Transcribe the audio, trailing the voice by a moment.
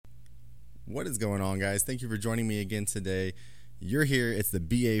What is going on, guys? Thank you for joining me again today. You're here. It's the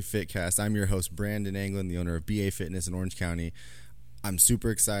BA Fitcast. I'm your host, Brandon Anglin, the owner of BA Fitness in Orange County. I'm super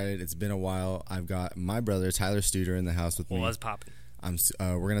excited. It's been a while. I've got my brother, Tyler Studer, in the house with me. What's popping?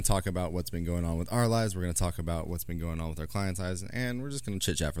 We're going to talk about what's been going on with our lives. We're going to talk about what's been going on with our clients' lives, and we're just going to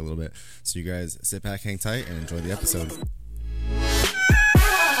chit-chat for a little bit. So you guys sit back, hang tight, and enjoy the episode.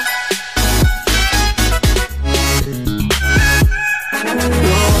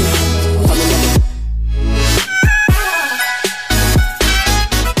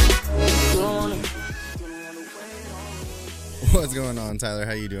 What's going on, Tyler?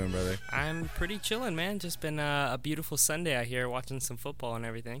 How you doing, brother? I'm pretty chilling, man. Just been a beautiful Sunday out here watching some football and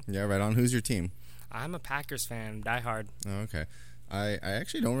everything. Yeah, right on. Who's your team? I'm a Packers fan, diehard. Oh, okay. I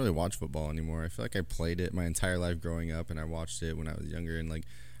actually don't really watch football anymore. I feel like I played it my entire life growing up, and I watched it when I was younger, and I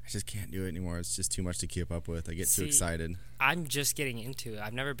just can't do it anymore. It's just too much to keep up with. I get too excited. I'm just getting into it.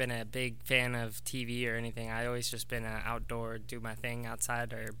 I've never been a big fan of TV or anything. I always just been an outdoor, do my thing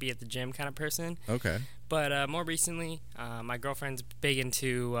outside or be at the gym kind of person. Okay. But more recently, my girlfriend's big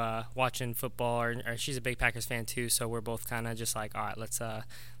into watching football, or she's a big Packers fan too, so we're both kind of just like, all right, let's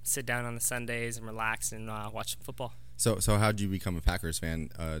sit down on the Sundays and relax and watch some football. So how did you become a Packers fan?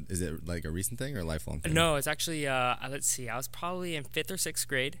 Is it like a recent thing or a lifelong thing? No, it's actually, let's see, I was probably in 5th or 6th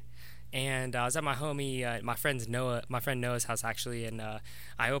grade, and I was at my homie, my friend Noah's house actually, and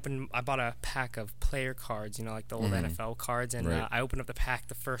I bought a pack of player cards, like the old NFL cards, and right. I opened up the pack,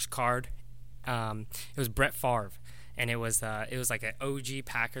 the first card, it was Brett Favre. And it was like an OG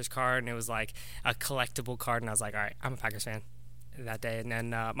Packers card, and it was like a collectible card, and I was like, all right, I'm a Packers fan that day. And then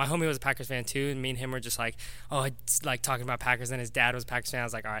my homie was a Packers fan too, and me and him were just like, it's like talking about Packers, and his dad was a Packers fan. I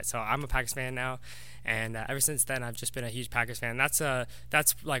was like, all right, so I'm a Packers fan now, and ever since then I've just been a huge Packers fan. That's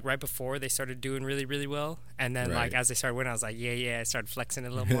like right before they started doing really, really well, and then right. Like as they started winning, I was like, yeah, I started flexing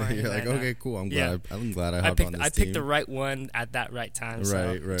it a little more. You're like, then, okay, cool. I'm glad I hopped on this I picked team. the right one at that right time, so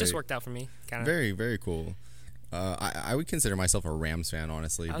right. it just worked out for me. Kinda. Very, very cool. I would consider myself a Rams fan,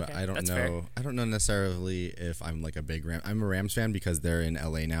 honestly, but Okay, I don't that's know. fair. I don't know necessarily if I'm like a big I'm a Rams fan because they're in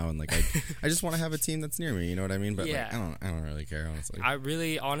LA now, and like I just want to have a team that's near me. You know what I mean? But Yeah. like, I don't really care, honestly.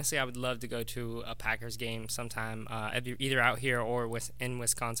 Honestly, I would love to go to a Packers game sometime, either out here or in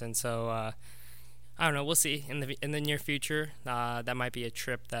Wisconsin. So I don't know. We'll see in the near future. That might be a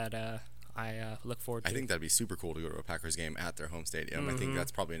trip that I look forward to. I think that'd be super cool to go to a Packers game at their home stadium. I think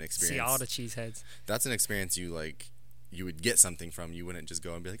that's probably an experience. See all the cheeseheads. That's an experience you would get something from. You wouldn't just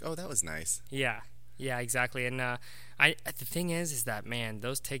go and be like, oh, that was nice. Yeah, exactly. And the thing is that, man,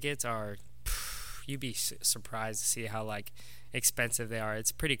 those tickets are, you'd be surprised to see how like expensive they are.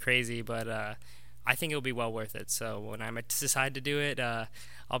 It's pretty crazy, but I think it'll be well worth it. So when I decide to do it,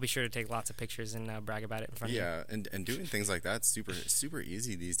 I'll be sure to take lots of pictures and brag about it in front of you. Yeah, and doing things like that's super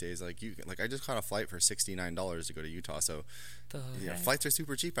easy these days. Like I just caught a flight for $69 to go to Utah. So flights are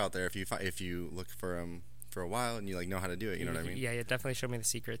super cheap out there if you look for them for a while and you know how to do it. You know what I mean? Yeah, definitely show me the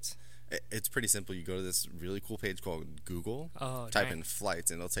secrets. It's pretty simple. You go to this really cool page called Google. Oh, type nice. in flights,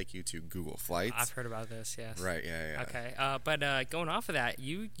 and it'll take you to Google Flights. I've heard about this. Yes. Right. Yeah. Okay. But going off of that,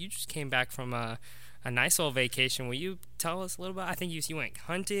 you just came back from a nice little vacation. Will you tell us a little about? I think you went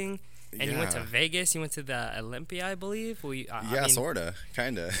hunting. And you went to Vegas. You went to the Olympia, I believe. Sorta,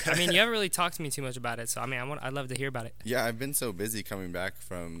 kinda. I mean, you haven't really talked to me too much about it, so I'd love to hear about it. Yeah, I've been so busy coming back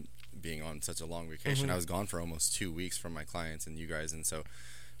from being on such a long vacation. I was gone for almost 2 weeks from my clients and you guys, and so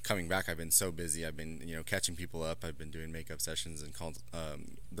coming back, I've been so busy. I've been catching people up. I've been doing makeup sessions and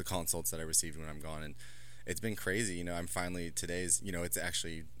the consults that I received when I'm gone, and it's been crazy. I'm finally it's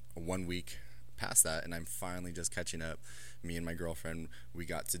actually 1 week past that, and I'm finally just catching up. Me and my girlfriend, we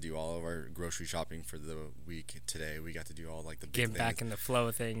got to do all of our grocery shopping for the week today. We got to do all the big Get things. back in the flow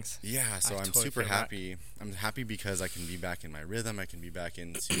of things. Yeah, so I'm totally super happy. I'm happy because I can be back in my rhythm. I can be back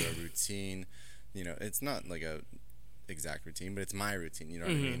into a routine. It's not like a exact routine, but it's my routine. You know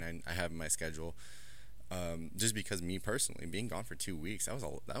what I mean? I have my schedule. Just because me personally being gone for 2 weeks,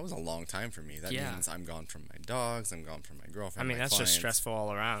 that was a long time for me. That means I'm gone from my dogs, I'm gone from my girlfriend. That's clients. just stressful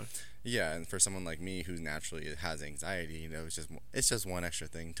all around. Yeah, and for someone like me who naturally has anxiety, it's just one extra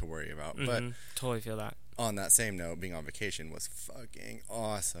thing to worry about. But totally feel that. On that same note, being on vacation was fucking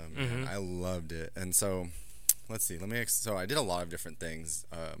awesome. Man. I loved it. And so, let's see. So I did a lot of different things.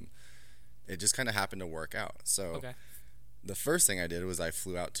 It just kind of happened to work out. So. Okay. The first thing I did was I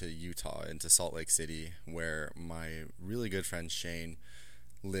flew out to Utah, into Salt Lake City, where my really good friend Shane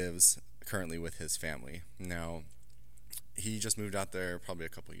lives currently with his family. Now, he just moved out there probably a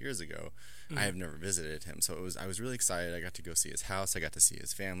couple of years ago. I have never visited him, so I was really excited. I got to go see his house. I got to see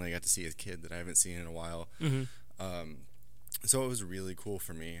his family. I got to see his kid that I haven't seen in a while. So it was really cool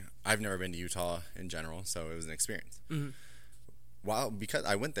for me. I've never been to Utah in general, so it was an experience. Mm-hmm. Because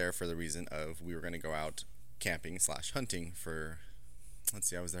I went there for the reason of we were going to go out camping / hunting for, let's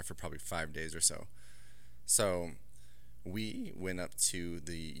see, I was there for probably 5 days or so. So we went up to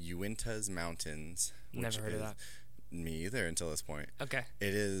the Uintas Mountains. Never heard of that. Me either until this point. Okay.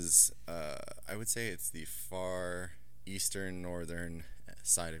 It is, I would say it's the far eastern northern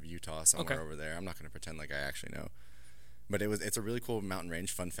side of Utah, somewhere over there. I'm not going to pretend like I actually know. But it's a really cool mountain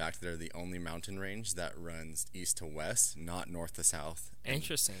range. Fun fact, they're the only mountain range that runs east to west, not north to south.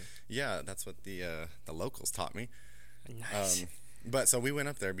 Interesting. Yeah, that's what the locals taught me. Nice. But so we went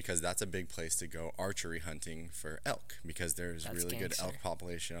up there because that's a big place to go archery hunting for elk, because there's really good elk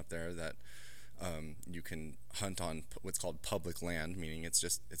population up there that you can hunt on what's called public land, meaning it's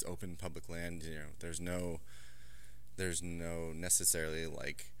open public land. You know, there's no necessarily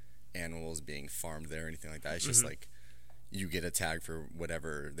like animals being farmed there or anything like that. It's just like you get a tag for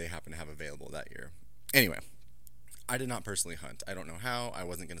whatever they happen to have available that year. Anyway, I did not personally hunt. I don't know how. I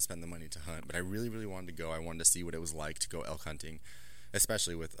wasn't going to spend the money to hunt, but I really, really wanted to go. I wanted to see what it was like to go elk hunting,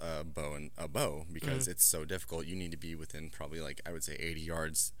 especially with a bow because it's so difficult. You need to be within probably like, I would say 80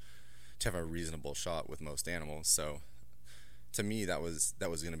 yards to have a reasonable shot with most animals. So to me, that was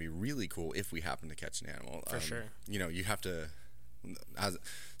going to be really cool if we happen to catch an animal. For sure. You know, you have to.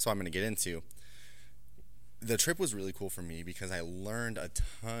 So I'm going to get into. The trip was really cool for me because I learned a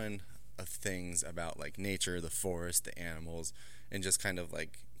ton of things about like nature, the forest, the animals, and just kind of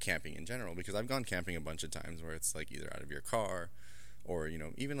like camping in general, because I've gone camping a bunch of times where it's like either out of your car or, you know,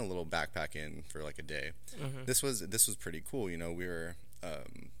 even a little backpack in for like a day. This was pretty cool. You know, we were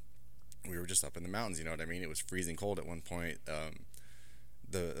just up in the mountains, you know what I mean? It was freezing cold at one point.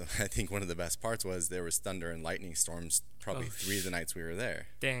 I think one of the best parts was there was thunder and lightning storms probably 3 of the nights we were there.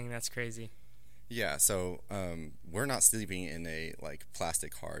 Dang, that's crazy. Yeah, so we're not sleeping in a like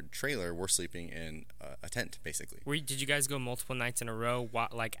plastic hard trailer. We're sleeping in a tent, basically. Did you guys go multiple nights in a row,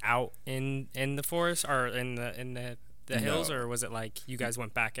 like out in the forest or in the hills, or was it like you guys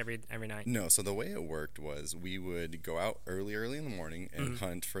went back every night? No, so the way it worked was we would go out early in the morning and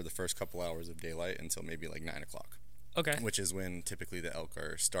hunt for the first couple hours of daylight until maybe like 9 o'clock. Okay. Which is when typically the elk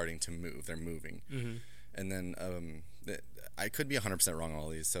are starting to move. They're moving. And then I could be 100% wrong on all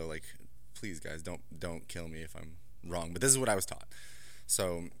these, so like please guys don't kill me if I'm wrong, but this is what I was taught.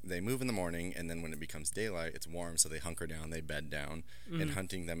 So they move in the morning, and then when it becomes daylight, it's warm, so they hunker down, they bed down, and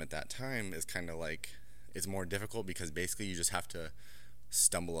hunting them at that time is kind of like, it's more difficult because basically you just have to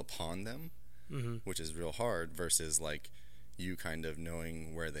stumble upon them, which is real hard, versus like you kind of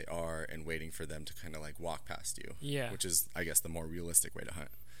knowing where they are and waiting for them to kind of like walk past you, which is, I guess, the more realistic way to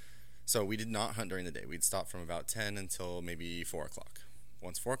hunt. So we did not hunt during the day. We'd stop from about 10 until maybe 4 o'clock.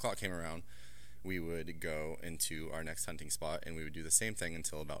 Once 4 o'clock came around, we would go into our next hunting spot, and we would do the same thing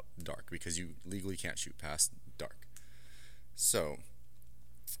until about dark, because you legally can't shoot past dark. So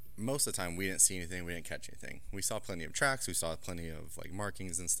most of the time we didn't see anything, we didn't catch anything. We saw plenty of tracks, we saw plenty of like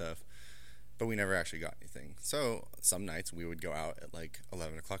markings and stuff, but we never actually got anything. So some nights we would go out at like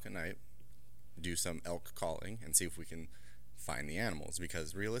 11 o'clock at night, do some elk calling, and see if we can find the animals,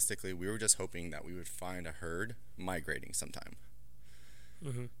 because realistically we were just hoping that we would find a herd migrating sometime.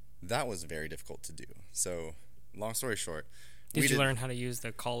 That was very difficult to do. So long story short, did you learn how to use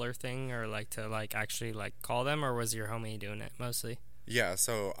the caller thing, or like to like actually like call them, or was your homie doing it mostly? Yeah,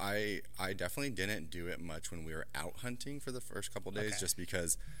 so I definitely didn't do it much when we were out hunting for the first couple days, just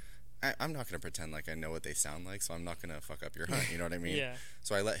because I'm not going to pretend like I know what they sound like, so I'm not going to fuck up your hunt, you know what I mean? Yeah.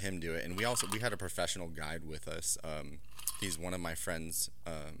 So I let him do it, and we had a professional guide with us. He's one of my friends.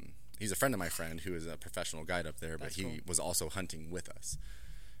 He's a friend of my friend who is a professional guide up there, but he was also hunting with us.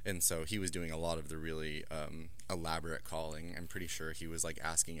 And so he was doing a lot of the really elaborate calling. I'm pretty sure he was like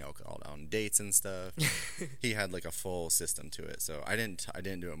asking elk out on dates and stuff. He had like a full system to it. So I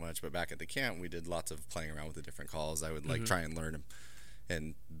didn't do it much, but back at the camp we did lots of playing around with the different calls. I would like try and learn them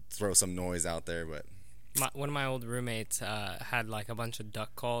and throw some noise out there. But one of my old roommates had like a bunch of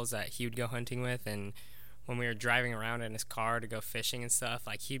duck calls that he would go hunting with, and when we were driving around in his car to go fishing and stuff,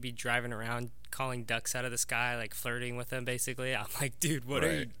 like he'd be driving around calling ducks out of the sky, like flirting with them basically. I'm like, dude, what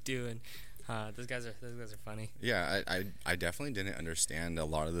are you doing? Those guys are funny. Yeah, I definitely didn't understand a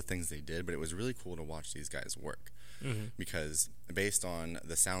lot of the things they did, but it was really cool to watch these guys work, because based on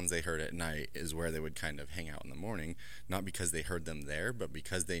the sounds they heard at night is where they would kind of hang out in the morning, not because they heard them there, but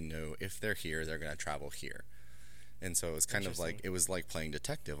because they know if they're here, they're going to travel here. And so it was kind of like, it was like playing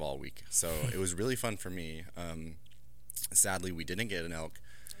detective all week. So it was really fun for me. Sadly, we didn't get an elk.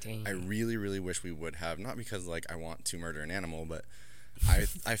 Dang. I really, really wish we would have, not because like I want to murder an animal, but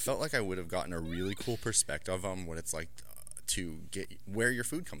I felt like I would have gotten a really cool perspective on what it's like to get where your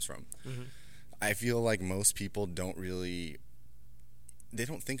food comes from. Mm-hmm. I feel like most people don't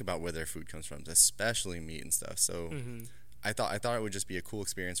think about where their food comes from, especially meat and stuff. So Mm-hmm. I thought it would just be a cool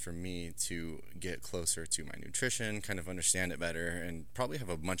experience for me to get closer to my nutrition, kind of understand it better, and probably have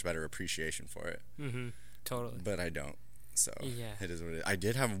a much better appreciation for it. Mm-hmm. Totally. But I don't. So Yeah. it is what it is. I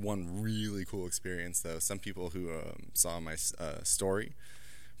did have one really cool experience, though. Some people who saw my story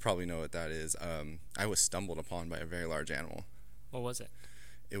probably know what that is. I was stumbled upon by a very large animal. What was it?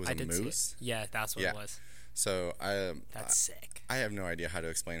 It was I a did see it. moose. Yeah, that's what Yeah. it was. So That's sick. I have no idea how to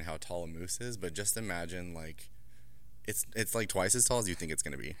explain how tall a moose is, but just imagine like it's like twice as tall as you think it's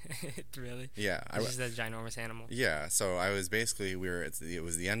gonna be. Really? Yeah, It's just a ginormous animal. yeah. So I was basically it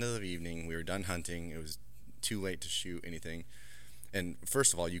was the end of the evening. We were done hunting. It was too late to shoot anything. And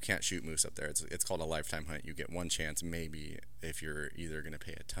first of all, you can't shoot moose up there. It's called a lifetime hunt. You get one chance, maybe, if you're either gonna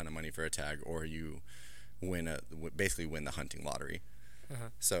pay a ton of money for a tag or you basically win the hunting lottery. Uh-huh.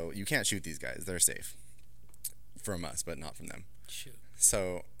 So you can't shoot these guys. They're safe from us, but not from them. Shoot.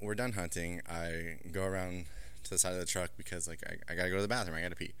 So we're done hunting. I go around to the side of the truck because like I gotta go to the bathroom. I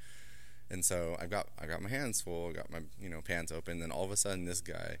gotta pee. And so I got my hands full. I got my pants open. Then all of a sudden this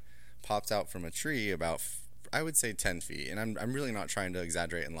guy pops out from a tree about I would say 10 feet. And I'm really not trying to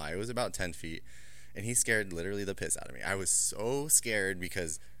exaggerate and lie. It was about 10 feet. And he scared literally the piss out of me. I was so scared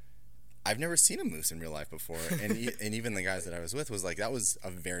because I've never seen a moose in real life before, and even the guys that I was with was like, that was a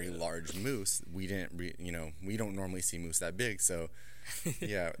very large moose. We we don't normally see moose that big, so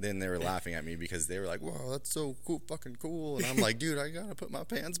yeah. Then they were laughing at me because they were like, "Wow, that's so cool, fucking cool," and I'm like, "Dude, I gotta put my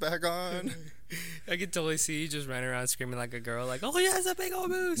pants back on." I could totally see you just running around screaming like a girl, like, "Oh yeah, it's a big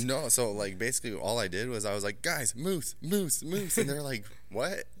old moose!" No, so like basically all I did was I was like, "Guys, moose, moose, moose," and they're like,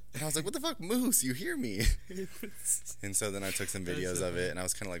 "What?" And I was like, "What the fuck, moose? You hear me?" And so then I took some videos of it, and I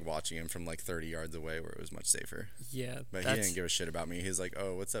was kind of like watching him from like 30 yards away, where it was much safer. Yeah, But he didn't give a shit about me. He was like,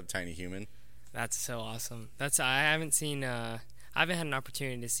 "Oh, what's up, tiny human?" That's so awesome. I haven't seen. I haven't had an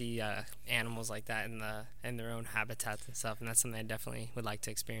opportunity to see animals like that in their own habitats and stuff, and that's something I definitely would like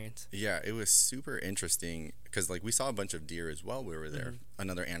to experience. Yeah, it was super interesting because like we saw a bunch of deer as well. We were there. Mm-hmm.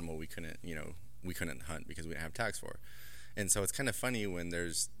 Another animal we couldn't hunt because we didn't have tags for. And so it's kind of funny when they're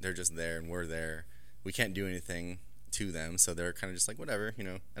just there and we're there. We can't do anything to them, so they're kind of just like, whatever,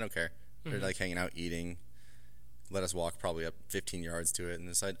 I don't care. Mm-hmm. They're like hanging out, eating. Let us walk probably up 15 yards to it and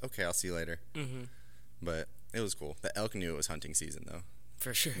decide, okay, I'll see you later. Mm-hmm. But it was cool. The elk knew it was hunting season though.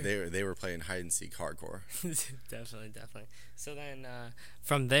 For sure. They were playing hide and seek hardcore. Definitely. So then,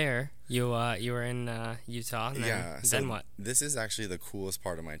 from there, you were in Utah. And then what? This is actually the coolest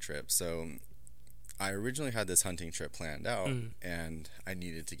part of my trip. So I originally had this hunting trip planned out, and I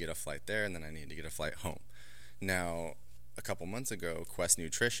needed to get a flight there, and then I needed to get a flight home. Now, a couple months ago, Quest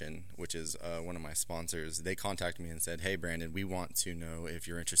Nutrition, which is one of my sponsors, they contacted me and said, "Hey, Brandon, we want to know if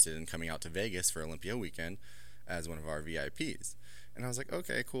you're interested in coming out to Vegas for Olympia weekend as one of our VIPs." And I was like,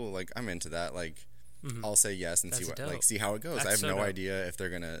 "Okay, cool. Like, I'm into that. Like, I'll say yes and see how it goes." That's I have so no dope. idea if they're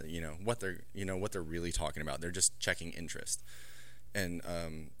gonna, what they're really talking about. They're just checking interest. And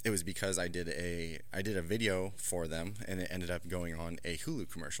it was because I did a video for them, and it ended up going on a Hulu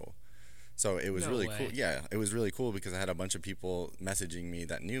commercial. So it was really cool. Yeah, it was really cool because I had a bunch of people messaging me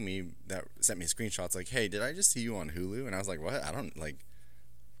that knew me that sent me screenshots like, "Hey, did I just see you on Hulu?" And I was like, "What? I don't like.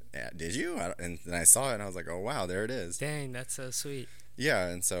 Yeah, did you?" And then I saw it, and I was like, "Oh wow, there it is." Dang, that's so sweet. Yeah,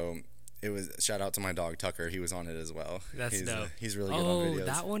 and so it was. Shout out to my dog Tucker. He was on it as well. That's dope. He's really good on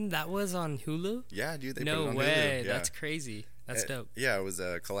videos. That was on Hulu? Yeah, dude. They No put it on way. Hulu. Yeah. That's crazy. That's dope. Yeah, it was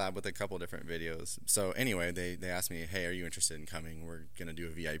a collab with a couple different videos. So anyway, they asked me, "Hey, are you interested in coming? We're gonna do a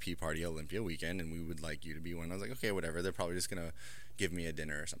VIP party Olympia weekend, and we would like you to be one." I was like, "Okay, whatever." They're probably just gonna give me a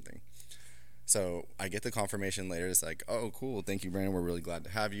dinner or something. So I get the confirmation later. It's like, "Oh, cool. Thank you, Brandon. We're really glad to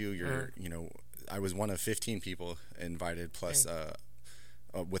have you. You're, I was one of 15 people invited plus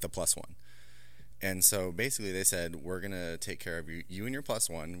with a plus one." And so basically they said, "We're going to take care of you and your plus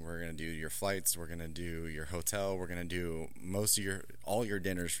one. We're going to do your flights. We're going to do your hotel. We're going to do all your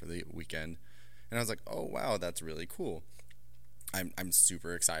dinners for the weekend." And I was like, "Oh, wow, that's really cool." I'm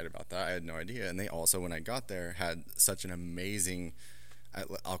super excited about that. I had no idea. And they also, when I got there, had such an amazing,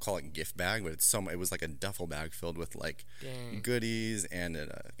 I'll call it gift bag, but it was like a duffel bag filled with like goodies and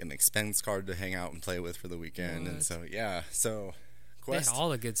an expense card to hang out and play with for the weekend. And so, yeah. So Quest. They had all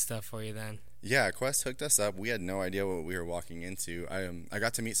the good stuff for you then. Yeah, Quest hooked us up. We had no idea what we were walking into. I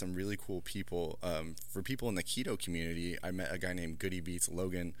got to meet some really cool people. For people in the keto community, I met a guy named Goody Beats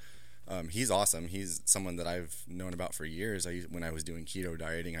Logan. He's awesome. He's someone that I've known about for years. When I was doing keto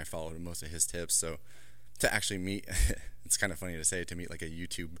dieting, I followed most of his tips. So to actually meet, it's kind of funny to say, to meet like a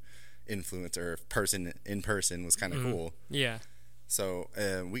YouTube influencer person in person was kind of cool. Yeah. So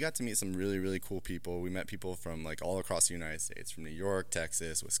we got to meet some really, really cool people. We met people from like all across the United States, from New York,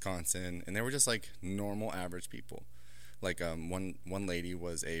 Texas, Wisconsin, and they were just like normal, average people. Like one lady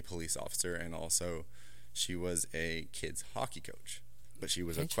was a police officer, and also she was a kids hockey coach. But she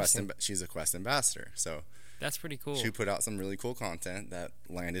was she's a Quest ambassador. So that's pretty cool. She put out some really cool content that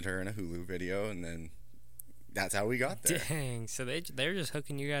landed her in a Hulu video, and then that's how we got there. Dang. So they're just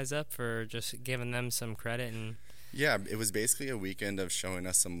hooking you guys up for just giving them some credit and. Yeah, it was basically a weekend of showing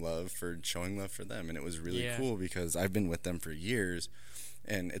us some love for showing love for them, and it was really cool because I've been with them for years,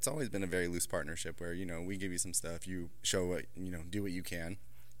 and it's always been a very loose partnership where, you know, we give you some stuff, you show what, you know, do what you can,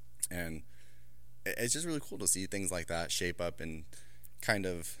 and it's just really cool to see things like that shape up and kind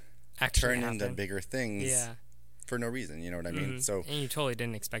of turn into bigger things for no reason, you know what I mean? So, and you totally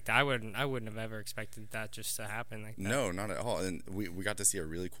didn't expect that. I wouldn't have ever expected that just to happen like that. No, not at all. And we got to see a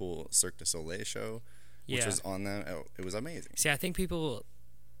really cool Cirque du Soleil show, which was on them. It was amazing. See, I think people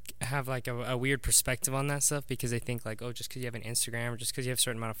have like a weird perspective on that stuff because they think like, oh, just because you have an Instagram or just because you have a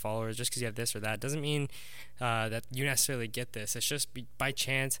certain amount of followers, just because you have this or that, doesn't mean that you necessarily get this. It's just by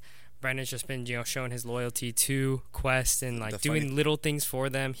chance. Brendan's just been, you know, showing his loyalty to Quest and like doing little things for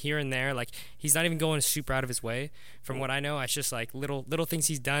them here and there. Like he's not even going super out of his way. From what I know, it's just like little things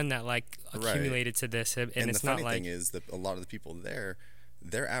he's done that like accumulated to this. And it's not like. The funny thing is that a lot of the people there,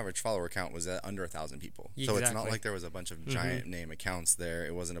 their average follower count was at under 1,000 people. Exactly. So it's not like there was a bunch of giant name accounts there.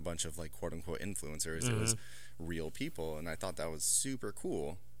 It wasn't a bunch of like quote unquote influencers. It was real people, and I thought that was super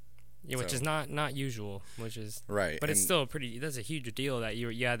cool. Yeah, which is not usual, which is right. But it's still that's a huge deal that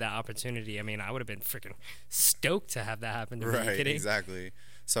you had that opportunity. I mean, I would have been freaking stoked to have that happen to me. Are you kidding? Exactly.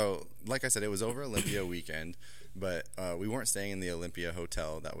 So, like I said, it was over Olympia weekend, but we weren't staying in the Olympia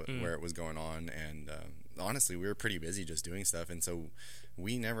hotel where it was going on, and honestly, we were pretty busy just doing stuff, and so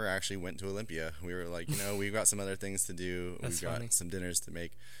we never actually went to Olympia. We were like, you know, we've got some other things to do. We've got some dinners to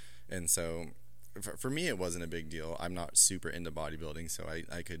make, and so. For me, it wasn't a big deal. I'm not super into bodybuilding, so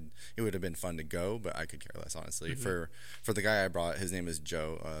it would have been fun to go, but I could care less, honestly. For the guy I brought, his name is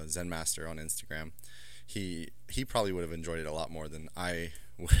Joe, Zen Master on Instagram. He probably would have enjoyed it a lot more than I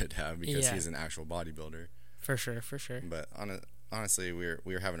would have because he's an actual bodybuilder. For sure. But honestly, we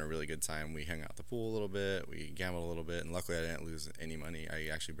were having a really good time. We hung out at the pool a little bit, we gambled a little bit, and luckily I didn't lose any money. I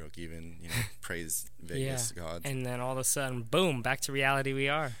actually broke even, you know, praise Vegas gods. And then all of a sudden, boom, back to reality we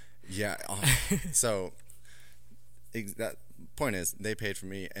are. Yeah, so that point is they paid for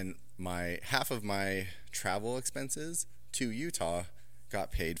me, and half of my travel expenses to Utah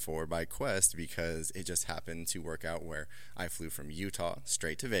got paid for by Quest because it just happened to work out where I flew from Utah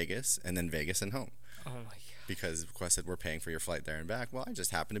straight to Vegas and then Vegas and home. Oh my God. Because Quest said we're paying for your flight there and back. Well, I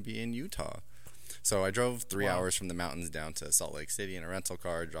just happened to be in Utah. So I drove 3 hours from the mountains down to Salt Lake City in a rental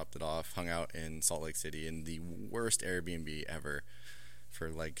car, dropped it off, hung out in Salt Lake City in the worst Airbnb ever. For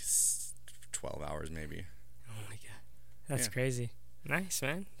like 12 hours maybe. Oh my God, that's crazy. Nice,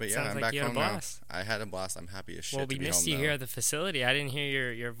 man. But yeah, I'm back home now. I had a blast. I'm happy as shit. Well, we missed you here at the facility. I didn't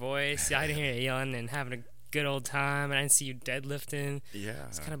hear your voice. I didn't hear you yelling and having a good old time. And I didn't see you deadlifting. Yeah, I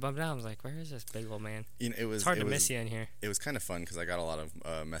was kind of bummed out. I was like, where is this big old man? You know, it's hard to miss you in here. It was kind of fun because I got a lot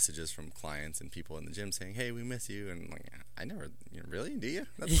of messages from clients and people in the gym saying, "Hey, we miss you." And I'm like, I never, really? Do you?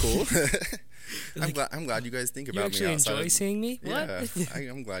 That's cool. I'm glad you guys think about me. You actually enjoy seeing me? What?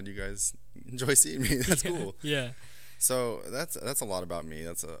 Yeah, I'm glad you guys enjoy seeing me. That's cool. Yeah. So that's a lot about me.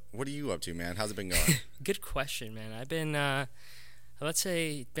 What are you up to, man? How's it been going? Good question, man. I've been,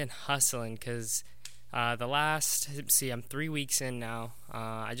 been hustling because I'm 3 weeks in now.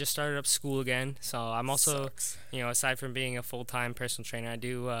 I just started up school again, so I'm also, aside from being a full-time personal trainer, I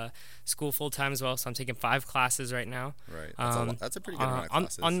do school full-time as well. So I'm taking 5 classes right now. Right. That's a pretty good amount of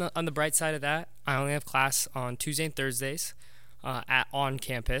classes. On the bright side of that, I only have class on Tuesday and Thursdays on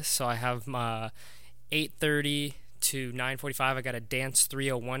campus. So I have 8:30 to 9:45. I got a Dance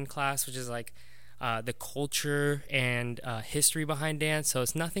 301 class, which is like the culture and history behind dance. So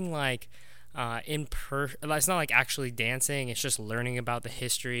it's nothing like it's not like actually dancing. It's just learning about the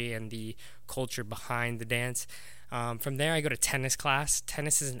history and the culture behind the dance. From there, I go to tennis class.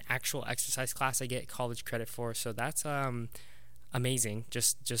 Tennis is an actual exercise class I get college credit for, so that's amazing.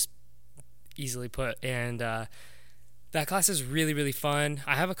 Just easily put. And that class is really, really fun.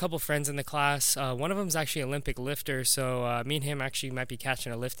 I have a couple friends in the class. One of them is actually an Olympic lifter, so me and him actually might be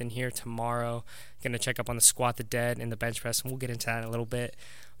catching a lift in here tomorrow. Going to check up on the squat, the dead, and the bench press, and we'll get into that in a little bit.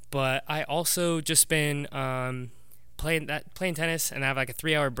 But I also just been playing tennis, and I have like a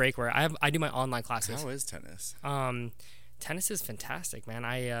 3-hour break where I do my online classes. How is tennis? Tennis is fantastic, man.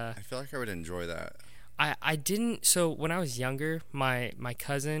 I feel like I would enjoy that. I didn't. So when I was younger, my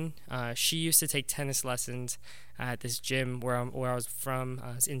cousin, she used to take tennis lessons at this gym where I was from,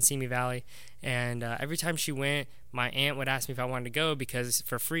 in Simi Valley, and every time she went, my aunt would ask me if I wanted to go because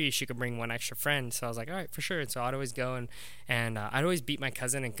for free she could bring one extra friend. So I was like, all right, for sure. And so I'd always go, and I'd always beat my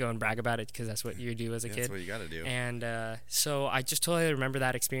cousin and go and brag about it because that's what you do as a kid. That's what you got to do. And so I just totally remember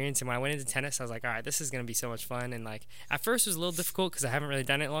that experience. And when I went into tennis, I was like, all right, this is going to be so much fun. And like at first it was a little difficult because I haven't really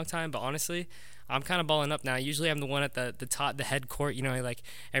done it in a long time. But honestly, I'm kind of balling up now. Usually I'm the one at the top, the head court. You know, like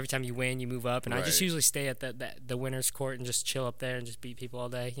every time you win, you move up. And I just usually stay at the winner's court and just chill up there and just beat people all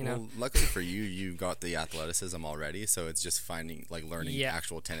day. You know. Well, luckily for you, you got the athleticism already, so it's just learning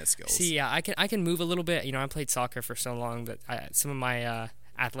actual tennis skills. See, yeah, I can move a little bit. You know, I played soccer for so long, but some of my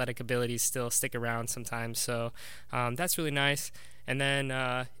athletic abilities still stick around sometimes. So that's really nice. And then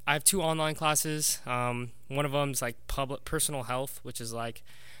I have 2 online classes. One of them's like personal health, which is like,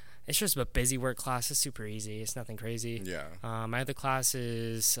 it's just a busy work class. It's super easy. It's nothing crazy. Yeah. My other class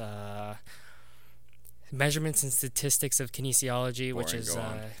is measurements and statistics of kinesiology, which is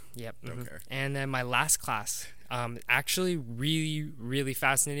yep. Don't care. And then my last class, actually really, really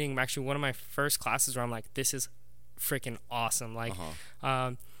fascinating. Actually, one of my first classes where I'm like, this is freaking awesome. Like,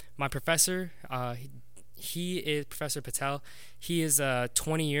 my professor, he is Professor Patel. He is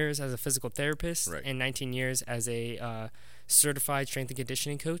 20 years as a physical therapist and 19 years as a certified strength and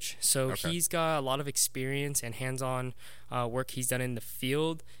conditioning coach. So he's got a lot of experience and hands-on work he's done in the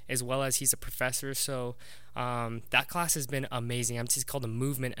field, as well as he's a professor. So that class has been amazing. It's called the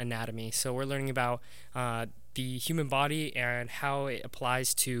movement anatomy. So we're learning about the human body and how it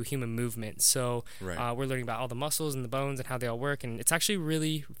applies to human movement. So we're learning about all the muscles and the bones and how they all work. And it's actually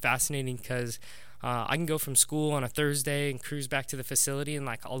really fascinating because I can go from school on a Thursday and cruise back to the facility, and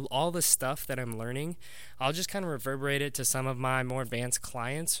like all the stuff that I'm learning, I'll just kind of reverberate it to some of my more advanced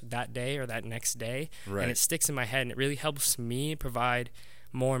clients that day or that next day, and it sticks in my head, and it really helps me provide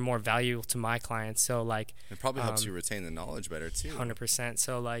more and more value to my clients. So like it probably helps you retain the knowledge better too. 100%.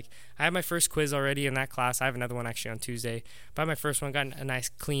 So like I have my first quiz already in that class. I have another one actually on Tuesday, but my first one got a nice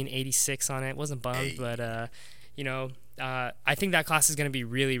clean 86 on it. Wasn't bummed, but you know, I think that class is going to be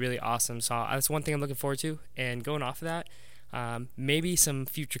really, really awesome. So that's one thing I'm looking forward to. And going off of that, maybe some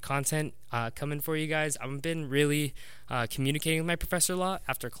future content coming for you guys. I've been really communicating with my professor a lot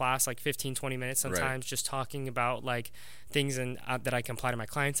after class, like 15, 20 minutes sometimes, just talking about like things that I can apply to my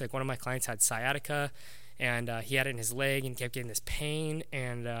clients. Like one of my clients had sciatica, and he had it in his leg and kept getting this pain,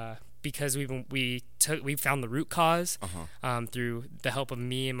 and because we found the root cause through the help of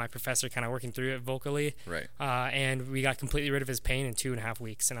me and my professor kind of working through it vocally, and we got completely rid of his pain in 2.5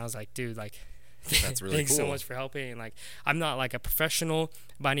 weeks. And I was like, dude, like that's really thanks cool. so much for helping. And like I'm not like a professional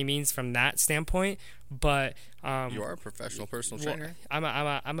by any means from that standpoint, but you are a professional personal trainer. I'm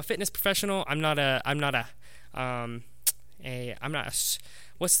a fitness professional. I'm not a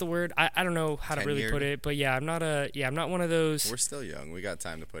what's the word? I don't know how to really put it, but I'm not one of those. We're still young. We got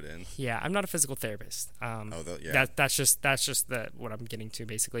time to put in. Yeah, I'm not a physical therapist. That's just what I'm getting to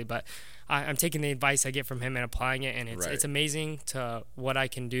basically. But I'm taking the advice I get from him and applying it, and it's amazing to what I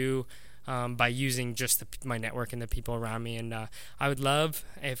can do by using just my network and the people around me. And I would love,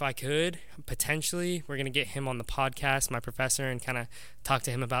 if I could, potentially, we're going to get him on the podcast, my professor, and kind of talk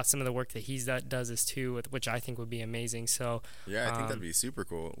to him about some of the work that he does as too, which I think would be amazing. So yeah, I think that'd be super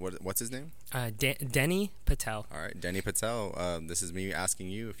cool. What's his name? Denny Patel. All right, Denny Patel. This is me asking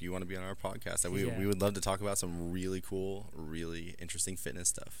you if you want to be on our podcast. We would love to talk about some really cool, really interesting fitness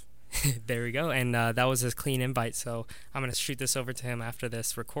stuff. There we go. And that was his clean invite. So I'm going to shoot this over to him after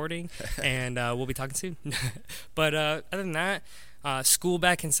this recording, and we'll be talking soon. But other than that, school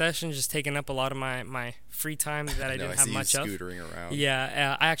back in session, just taking up a lot of my free time that I didn't have much of. Scootering around.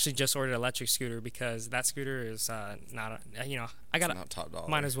 Yeah, I actually just ordered an electric scooter because that scooter is not, I got not top dollar.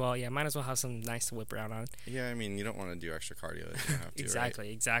 Might as well have something nice to whip around on. Yeah, I mean, you don't want to do extra cardio if you don't have to.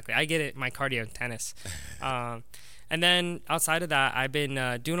 Exactly. I get it. My cardio in tennis. And then outside of that, I've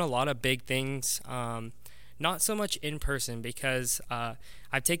been doing a lot of big things, not so much in person because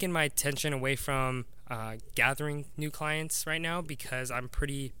I've taken my attention away from gathering new clients right now because I'm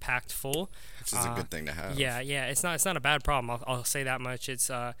pretty packed full. Which is a good thing to have. Yeah, it's not a bad problem. I'll say that much.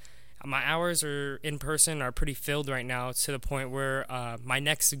 It's my hours are in person are pretty filled right now to the point where my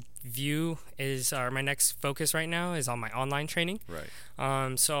next my next focus right now is on my online training.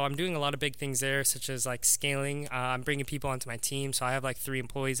 Right. So I'm doing a lot of big things there, such as like scaling. I'm bringing people onto my team. So I have like 3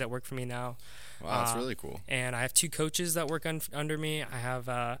 employees that work for me now. Wow, that's really cool. And I have 2 coaches that work under me. I have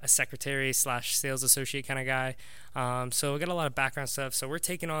a secretary / sales associate kind of guy. So we got a lot of background stuff. So we're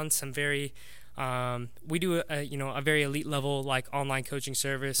taking on some very We do a very elite level like online coaching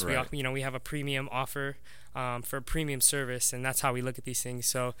service. Right. We have a premium offer for a premium service, and that's how we look at these things.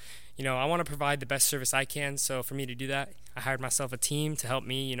 So, I want to provide the best service I can. So for me to do that, I hired myself a team to help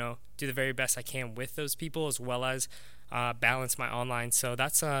me, do the very best I can with those people, as well as balance my online. So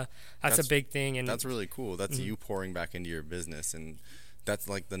that's a big thing, and that's really cool. That's you pouring back into your business, and that's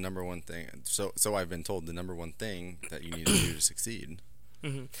like the number one thing. So I've been told the number one thing that you need to do to succeed.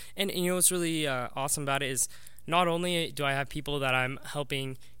 Mm-hmm. And what's really awesome about it is not only do I have people that I'm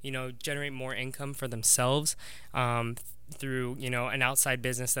helping, generate more income for themselves through, an outside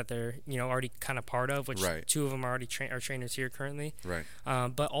business that they're, already kind of part of, which right. 2 of them are already are trainers here currently. Right.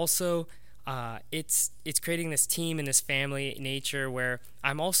 But also it's creating this team and this family nature where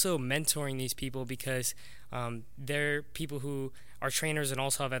I'm also mentoring these people because they're people who are trainers and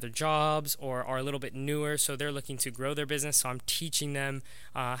also have other jobs or are a little bit newer, so they're looking to grow their business. So I'm teaching them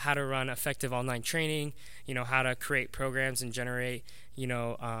how to run effective online training, how to create programs and generate,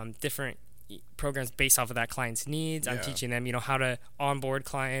 different programs based off of that client's needs. I'm teaching them, how to onboard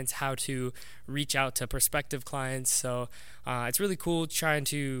clients, how to reach out to prospective clients. So it's really cool trying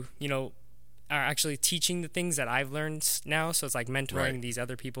to, are actually teaching the things that I've learned now. So it's like mentoring these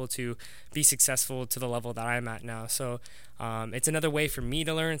other people to be successful to the level that I'm at now. So it's another way for me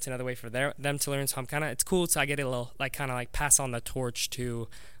to learn. It's another way for them to learn. So it's cool. So I get a little pass on the torch to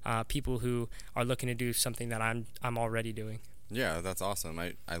people who are looking to do something that I'm already doing. Yeah, that's awesome.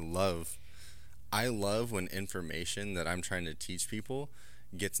 I love when information that I'm trying to teach people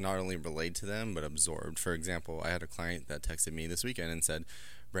gets not only relayed to them, but absorbed. For example, I had a client that texted me this weekend and said,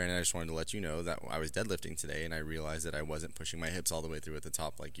 Brandon, I just wanted to let you know that I was deadlifting today and I realized that I wasn't pushing my hips all the way through at the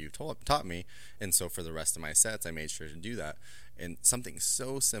top like you taught me. And so for the rest of my sets, I made sure to do that. And something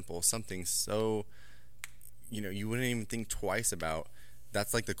so simple, something so, you wouldn't even think twice about.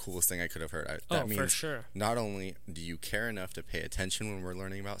 That's like the coolest thing I could have heard. That means for sure. Not only do you care enough to pay attention when we're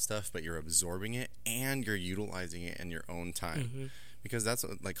learning about stuff, but you're absorbing it and you're utilizing it in your own time. Mm-hmm. Because that's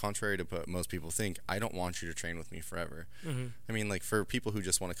like contrary to what most people think. I don't want you to train with me forever. Mm-hmm. I mean, like for people who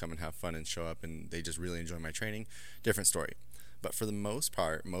just want to come and have fun and show up and they just really enjoy my training, different story. But for the most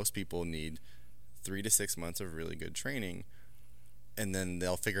part, most people need 3 to 6 months of really good training, and then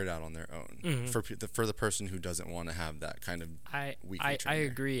they'll figure it out on their own. Mm-hmm. For the person who doesn't want to have that kind of weekly training. I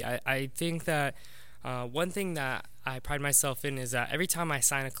agree. I think that one thing that I pride myself in is that every time I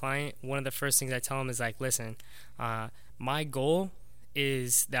sign a client, one of the first things I tell them is like, listen, my goal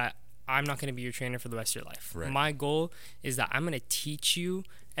is that I'm not going to be your trainer for the rest of your life. Right. My goal is that I'm going to teach you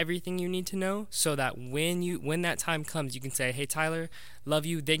everything you need to know so that when that time comes, you can say, hey, Tyler, love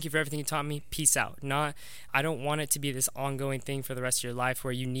you. Thank you for everything you taught me. Peace out. I don't want it to be this ongoing thing for the rest of your life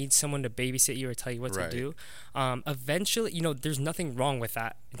where you need someone to babysit you or tell you what to do. Eventually, there's nothing wrong with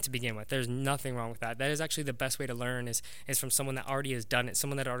that to begin with. There's nothing wrong with that. That is actually the best way to learn is from someone that already has done it,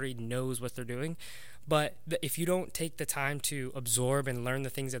 someone that already knows what they're doing. But if you don't take the time to absorb and learn the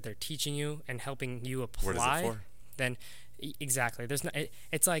things that they're teaching you and helping you apply, what is it for? Then exactly, there's no.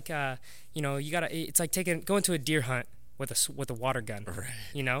 It's like you gotta. It's like going to a deer hunt with a water gun. Right.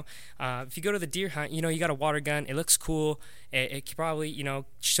 If you go to the deer hunt, you got a water gun. It looks cool. It probably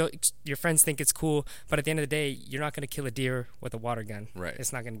show your friends think it's cool, but at the end of the day, you're not gonna kill a deer with a water gun. Right.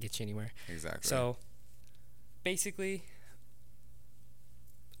 It's not gonna get you anywhere. Exactly. So basically.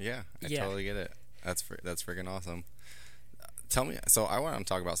 Yeah, I totally get it. That's freaking awesome. Tell me, so I want to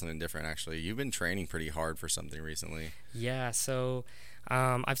talk about something different, actually. You've been training pretty hard for something recently. Yeah, so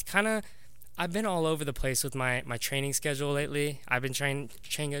I've been all over the place with my training schedule lately. I've been trying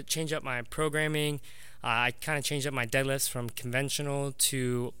to change up my programming. I kind of changed up my deadlifts from conventional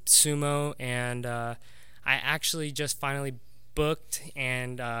to sumo, and I actually just finally booked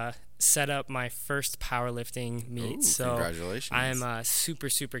and set up my first powerlifting meet. Ooh, so congratulations. I'm super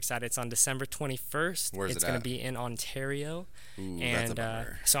excited. It's on December 21st. Where's it's it going at? to be in Ontario. Ooh, and that's a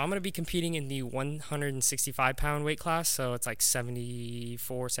bummer. So I'm going to be competing in the 165 pound weight class, so it's like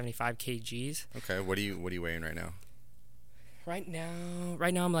 75 kgs. Okay, what are you weighing right now? Right now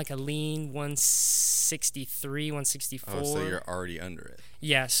I'm like a lean 163, 164. Oh, so you're already under it.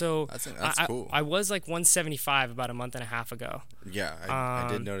 Yeah, so that's cool. I was like 175 about a month and a half ago. Yeah, I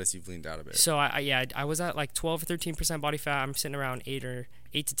did notice you've leaned out a bit. So I was at like 12 or 13% body fat. I'm sitting around 8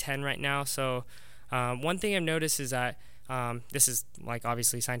 to 10 right now. So one thing I've noticed is that this is like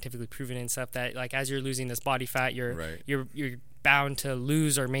obviously scientifically proven and stuff that like as you're losing this body fat, you're bound to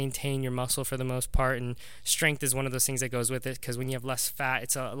lose or maintain your muscle for the most part, and strength is one of those things that goes with it because when you have less fat,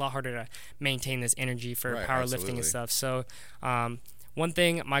 it's a lot harder to maintain this energy for powerlifting and stuff. So one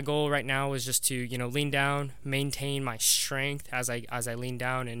thing, my goal right now is just to, lean down, maintain my strength as I lean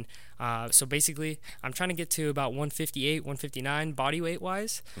down. And so basically, I'm trying to get to about 158, 159 body weight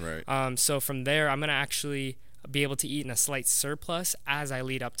wise. Right. So from there, I'm going to actually be able to eat in a slight surplus as I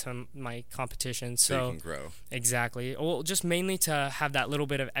lead up to my competition. So you can grow. Exactly. Well, just mainly to have that little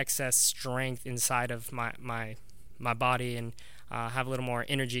bit of excess strength inside of my body, and have a little more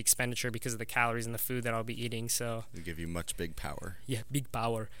energy expenditure because of the calories and the food that I'll be eating. So it'll give you much big power. Yeah, big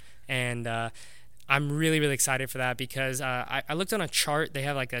power. And I'm really, really excited for that because I looked on a chart. They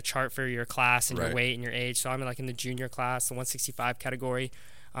have like a chart for your class and your weight and your age. So I'm like in the junior class, the 165 category.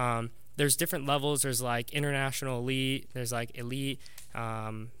 There's different levels. There's like international elite. There's like elite.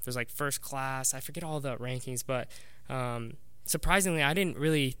 There's like first class. I forget all the rankings, but surprisingly, I didn't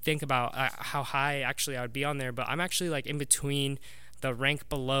really think about how high actually I would be on there. But I'm actually like in between the rank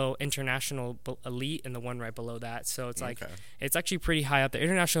below international elite and the one right below that. So it's like it's actually pretty high up. The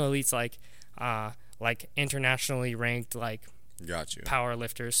international elite's like internationally ranked like power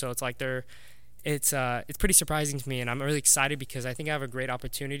lifters. So it's like it's pretty surprising to me, and I'm really excited because I think I have a great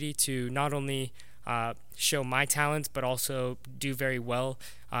opportunity to not only show my talents but also do very well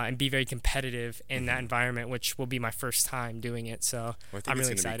and be very competitive in that environment, which will be my first time doing it. So I'm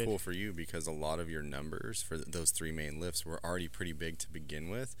really excited. It's going to be cool for you because a lot of your numbers for those three main lifts were already pretty big to begin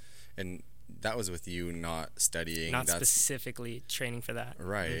with, and that was with you not studying, not specifically training for that.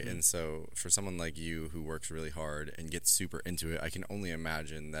 Right. And so for someone like you who works really hard and gets super into it, I can only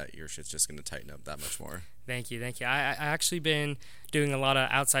imagine that your shit's just going to tighten up that much more. Thank you. I actually been doing a lot of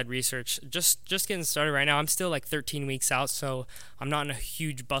outside research, just getting started right now. I'm still like 13 weeks out, so I'm not in a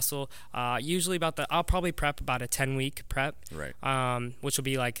huge bustle. Usually I'll probably prep about a 10-week prep, right? Which will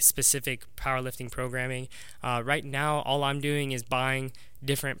be like specific powerlifting programming. Right now, all I'm doing is buying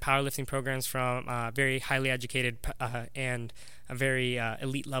different powerlifting programs from very highly educated and a very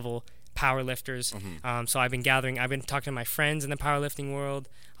elite level powerlifters. So I've been talking to my friends in the powerlifting world.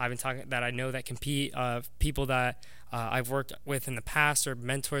 I've been talking that I know that compete, people that I've worked with in the past, or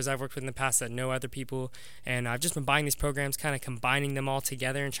mentors I've worked with in the past that know other people. And I've just been buying these programs, kind of combining them all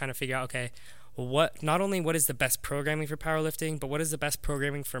together and trying to figure out, okay, well, not only what is the best programming for powerlifting, but what is the best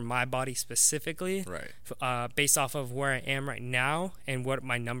programming for my body specifically, based off of where I am right now and what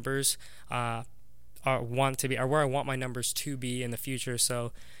my numbers want to be, or where I want my numbers to be in the future.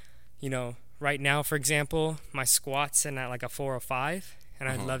 So, right now, for example, my squat's sitting at like a 405, and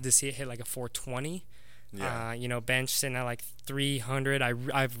I'd love to see it hit like a 420. Yeah. Bench sitting at like 300.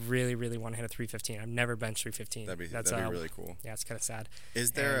 I really, really want to hit a 315. I've never benched 315. That'd be really cool. Yeah, it's kind of sad.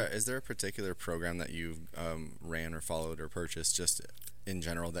 Is there a particular program that you've ran or followed or purchased just in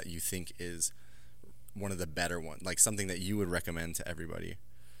general that you think is one of the better ones, like something that you would recommend to everybody?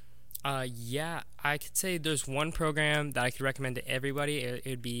 Yeah, I could say there's one program that I could recommend to everybody.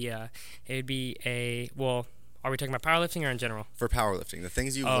 It'd be are we talking about powerlifting or in general? For powerlifting, the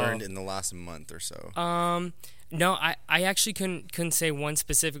things you've learned in the last month or so. No, I actually couldn't say one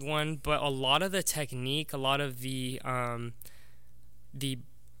specific one, but a lot of the technique, a lot of the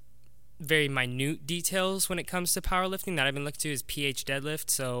very minute details when it comes to powerlifting that I've been looking to is PH deadlift.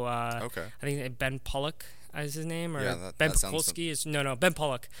 So I think Ben Pollock is his name, or Ben Pakulski is Ben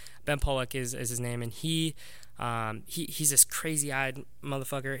Pollock. Ben Pollock is his name, and he's this crazy-eyed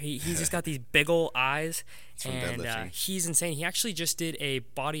motherfucker. He's just got these big old eyes, and he's insane. He actually just did a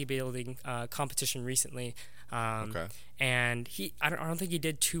bodybuilding competition recently, and I don't think he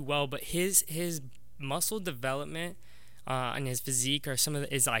did too well, but his muscle development and his physique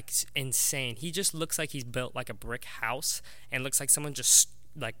is like insane. He just looks like he's built like a brick house, and looks like someone just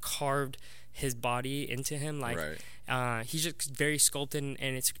like carved his body into him. Like he's just very sculpted,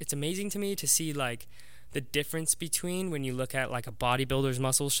 and it's amazing to me to see like the difference between when you look at like a bodybuilder's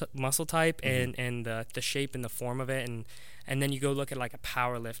muscle type and the shape and the form of it, and then you go look at like a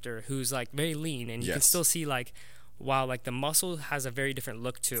power lifter who's like very lean, and you can still see like, wow, like the muscle has a very different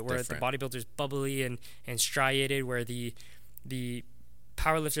look to it, where the bodybuilder's bubbly and striated, where the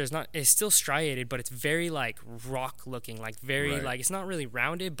power lifter is still striated, but it's very like rock looking, like very like, it's not really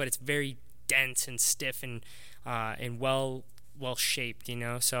rounded, but it's very dense and stiff and well shaped,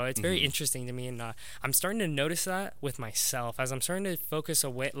 so it's very interesting to me, and I'm starting to notice that with myself as I'm starting to focus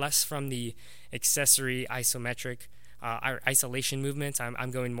away less from the accessory isometric our isolation movements.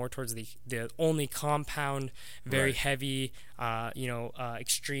 I'm going more towards the only compound, very heavy,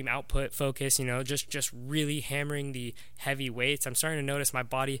 extreme output focus. Just really hammering the heavy weights. I'm starting to notice my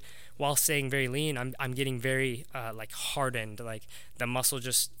body, while staying very lean, I'm getting very like hardened. Like the muscle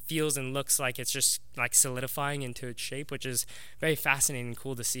just feels and looks like it's just like solidifying into its shape, which is very fascinating and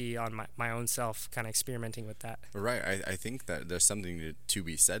cool to see on my own self, kind of experimenting with that. Right. I think that there's something to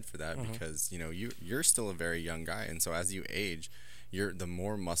be said for that, because you're still a very young guy, and so as you age, the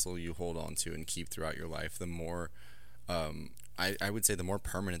more muscle you hold on to and keep throughout your life, the more I would say the more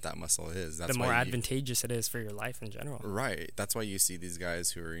permanent that muscle is. That's the more advantageous it is for your life in general. Right. That's why you see these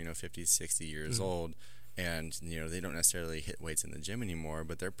guys who are 50, 60 years old, and they don't necessarily hit weights in the gym anymore,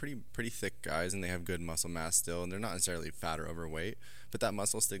 but they're pretty thick guys, and they have good muscle mass still, and they're not necessarily fat or overweight, but that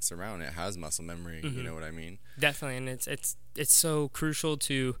muscle sticks around. It has muscle memory. You know what I mean? Definitely, and it's so crucial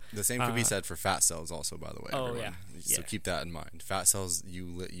to. The same could be said for fat cells, also. By the way, oh everyone. So keep that in mind. Fat cells,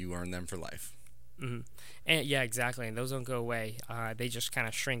 you earn them for life. And yeah, exactly, and those don't go away. They just kind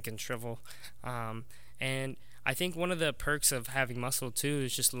of shrink and shrivel, and I think one of the perks of having muscle too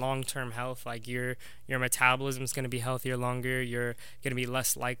is just long-term health. Like your metabolism is going to be healthier longer. You're going to be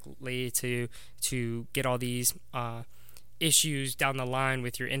less likely to get all these issues down the line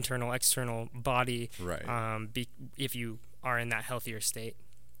with your internal, external body. Right. If you are in that healthier state.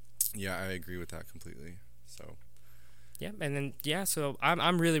 Yeah, I agree with that completely. So. Yeah, and then so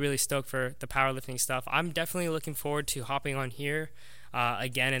I'm really, really stoked for the powerlifting stuff. I'm definitely looking forward to hopping on here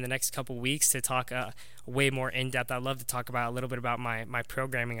again in the next couple weeks to talk way more in depth. I'd love to talk about a little bit about my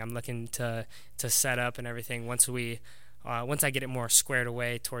programming I'm looking to set up and everything once I get it more squared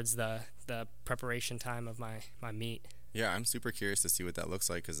away towards the preparation time of my meet. Yeah, I'm super curious to see what that looks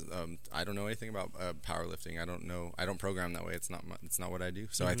like, because I don't know anything about powerlifting. I don't program that way. It's not what I do.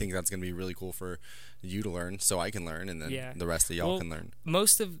 So I think that's going to be really cool for you to learn, so I can learn, and then the rest of y'all can learn.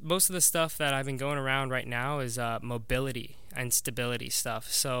 Most of the stuff that I've been going around right now is mobility and stability stuff.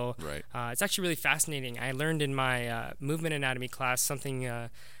 So it's actually really fascinating. I learned in my movement anatomy class something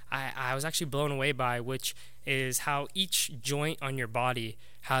I was actually blown away by, which is how each joint on your body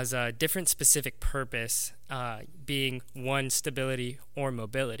has a different specific purpose, being one, stability or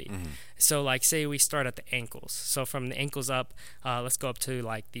mobility. So like say we start at the ankles. So from the ankles up, let's go up to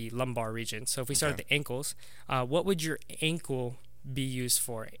like the lumbar region. So if we start at the ankles, what would your ankle be used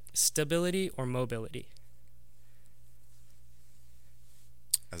for? Stability or mobility?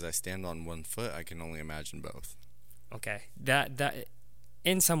 As I stand on one foot, I can only imagine both. Okay, that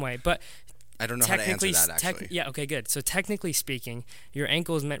in some way, but I don't know how to answer that, actually. Yeah, okay, good. So technically speaking, your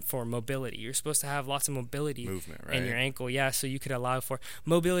ankle is meant for mobility. You're supposed to have lots of mobility in your ankle. Yeah, so you could allow for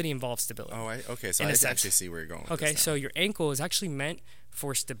mobility involves stability. Oh, okay. So I actually see where you're going with okay, this now. So your ankle is actually meant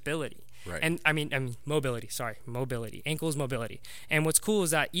for stability. Right. And I mean mobility. Sorry, mobility. Ankle is mobility. And what's cool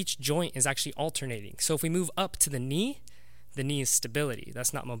is that each joint is actually alternating. So if we move up to the knee is stability.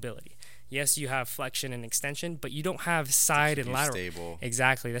 That's not mobility. Yes, you have flexion and extension, but you don't have side and lateral. Stable.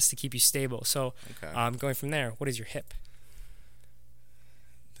 Exactly. That's to keep you stable. So going from there, what is your hip?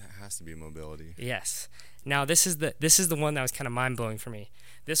 That has to be mobility. Yes. Now this is the one that was kind of mind blowing for me.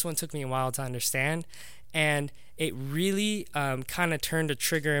 This one took me a while to understand, and it really kind of turned a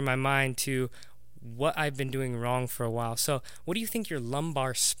trigger in my mind to what I've been doing wrong for a while. So what do you think your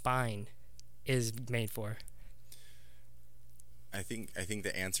lumbar spine is made for? I think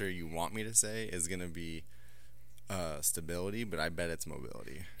the answer you want me to say is going to be stability, but I bet it's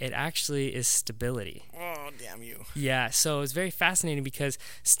mobility. It actually is stability. Oh, damn you. Yeah, so it's very fascinating because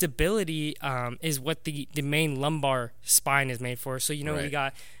stability is what the main lumbar spine is made for. So,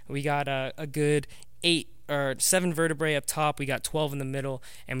 we got a good 8 or 7 vertebrae up top, we got 12 in the middle,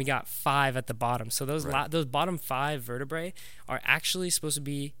 and we got 5 at the bottom. So those bottom 5 vertebrae are actually supposed to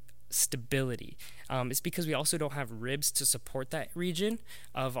be stability. It's because we also don't have ribs to support that region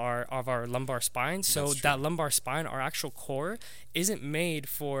of our lumbar spine. So that lumbar spine, our actual core, isn't made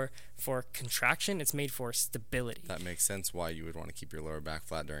for contraction. It's made for stability. That makes sense why you would want to keep your lower back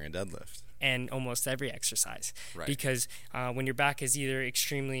flat during a deadlift. And almost every exercise. Right. Because when your back is either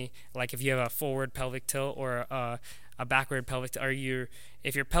extremely, like if you have a forward pelvic tilt or a backward pelvic,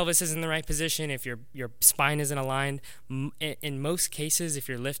 if your pelvis is in the right position, if your spine isn't aligned, in most cases, if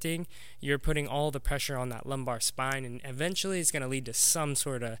you're lifting, you're putting all the pressure on that lumbar spine, and eventually it's going to lead to some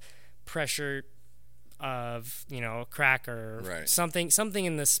sort of pressure of a crack or something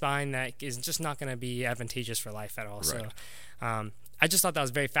in the spine that is just not going to be advantageous for life at all. Right. So I just thought that was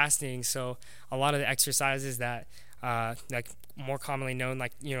very fascinating. So a lot of the exercises that like more commonly known,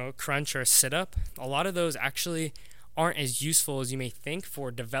 like crunch or sit up, a lot of those actually aren't as useful as you may think for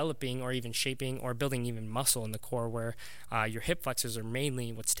developing or even shaping or building even muscle in the core, where your hip flexors are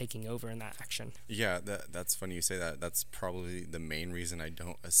mainly what's taking over in that action. Yeah, that's funny you say that. That's probably the main reason I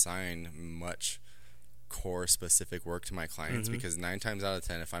don't assign much core specific work to my clients, because 9 times out of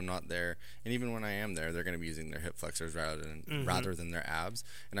 10, if I'm not there, and even when I am there, they're going to be using their hip flexors rather than their abs,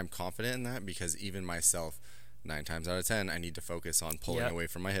 and I'm confident in that, because even myself, 9 times out of 10, I need to focus on pulling away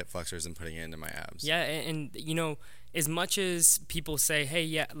from my hip flexors and putting it into my abs. Yeah, and you know, as much as people say, hey,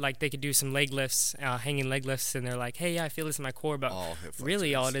 yeah, like they could do some leg lifts, hanging leg lifts, and they're like, hey, yeah, I feel this in my core, but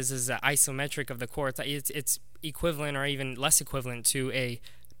really all it is an isometric of the core. It's equivalent or even less equivalent to a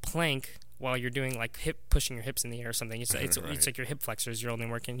plank while you're doing like pushing your hips in the air or something. It's Right. It's like your hip flexors you're only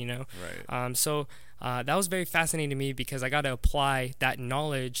working, you know. Right. So that was very fascinating to me, because I got to apply that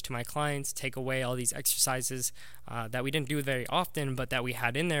knowledge to my clients, take away all these exercises that we didn't do very often, but that we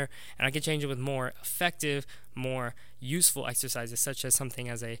had in there, and I could change it with more effective, more useful exercises, such as something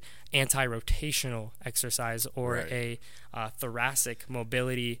as a anti-rotational exercise, or a thoracic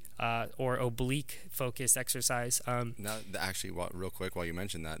mobility or oblique focused exercise. Now, actually, real quick, while you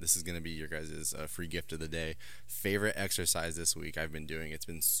mentioned that, this is going to be your guys' free gift of the day. Favorite exercise this week I've been doing. It's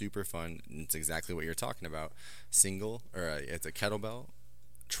been super fun. It's exactly what you're talking about. It's a kettlebell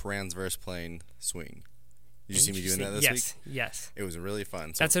transverse plane swing. Did you see me doing that this week? Yes. It was really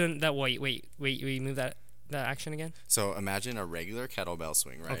fun. So, Wait, you move that action again? So imagine a regular kettlebell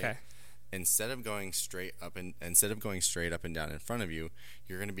swing, right? Okay. Instead of going straight up and down in front of you,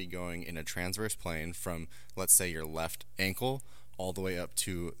 you're going to be going in a transverse plane from, let's say, your left ankle all the way up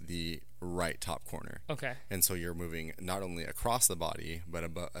to the right top corner. Okay. And so you're moving not only across the body, but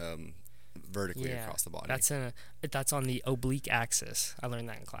vertically across the body. That's on the oblique axis. I learned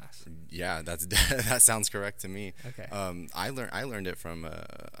that in class. Yeah, that sounds correct to me. Okay. I learned it from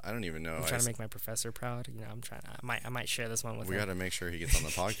I don't even know. I'm trying to make my professor proud. You know, I might share this one with him. We got to make sure he gets on the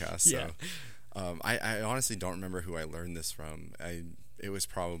podcast. Yeah. So, I honestly don't remember who I learned this from. It was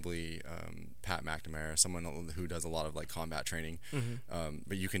probably Pat McNamara, someone who does a lot of like combat training.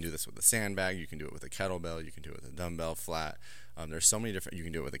 But you can do this with a sandbag, you can do it with a kettlebell, you can do it with a dumbbell flat. There's so many different. You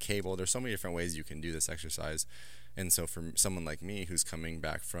can do it with a cable. There's so many different ways you can do this exercise. And so for someone like me who's coming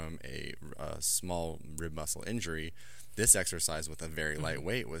back from a small rib muscle injury, this exercise with a very light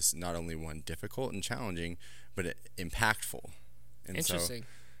weight was not only one difficult and challenging, but impactful. And Interesting. So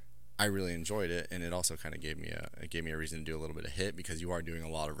I really enjoyed it, and it also kind of gave me a reason to do a little bit of HIIT, because you are doing a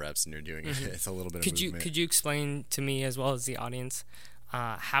lot of reps and you're doing it's a little bit of movement. Could you explain to me as well as the audience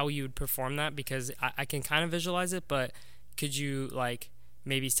how you would perform that? Because I can kind of visualize it, but could you like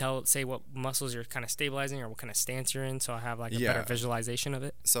maybe say what muscles you're kind of stabilizing or what kind of stance you're in, so I have like a better visualization of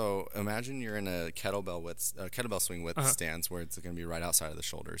it? So imagine you're in a kettlebell swing width stance where it's going to be right outside of the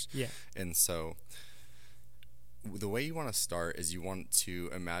shoulders. Yeah. And so the way you want to start is you want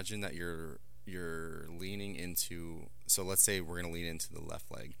to imagine that you're leaning into, so let's say we're going to lean into the left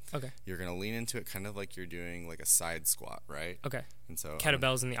leg. Okay. You're going to lean into it kind of like you're doing like a side squat, right? Okay. And so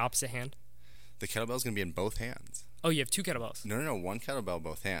kettlebell's in the opposite hand? The kettlebell's going to be in both hands. Oh, you have two kettlebells? No, one kettlebell,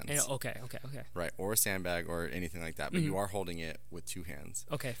 both hands. Okay. Right, or a sandbag or anything like that, but you are holding it with two hands.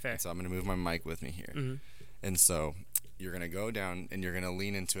 Okay, fair. And so I'm going to move my mic with me here. And so you're going to go down and you're going to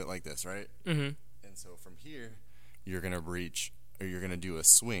lean into it like this, right? And so from here, you're going to reach, or you're going to do a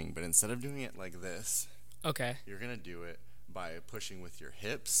swing, but instead of doing it like this, you're going to do it by pushing with your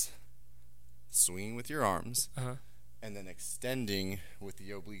hips, swinging with your arms, and then extending with the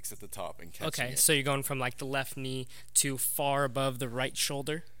obliques at the top and catching it. So you're going from like the left knee to far above the right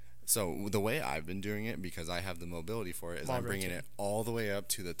shoulder? So the way I've been doing it, because I have the mobility for it, is I'm bringing it all the way up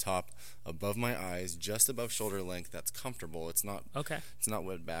to the top, above my eyes, just above shoulder length. That's comfortable. It's not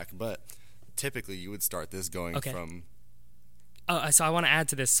wet back, but typically you would start this going from... So I want to add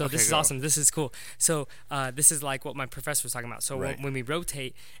to this. So this is awesome. This is cool. So this is like what my professor was talking about. So when we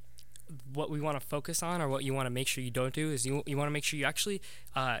rotate, what we want to focus on, or what you want to make sure you don't do, is you want to make sure you actually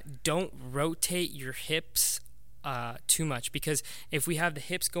don't rotate your hips too much, because if we have the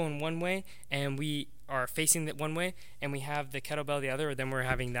hips going one way and we are facing that one way and we have the kettlebell the other, then we're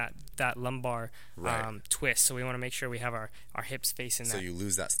having that lumbar twist. So we want to make sure we have our hips facing that. So you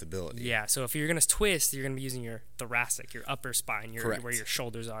lose that stability. Yeah, so if you're going to twist, you're going to be using your thoracic, your upper spine, where your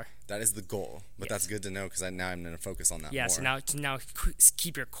shoulders are. That is the goal, but that's good to know, because now I'm going to focus on that more. So now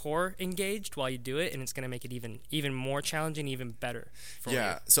keep your core engaged while you do it, and it's going to make it even more challenging, even better for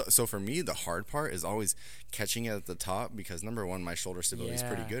you. So for me, the hard part is always catching it at the top, because number one, my shoulder stability is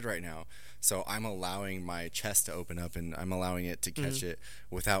pretty good right now. So I'm allowing my chest to open up, and I'm allowing it to catch it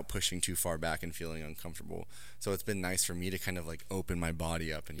without pushing too far back and feeling uncomfortable. So it's been nice for me to kind of like open my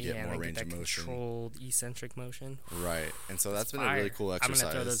body up and get more range of motion. Controlled eccentric motion. Right. And so that's been a really cool exercise. I'm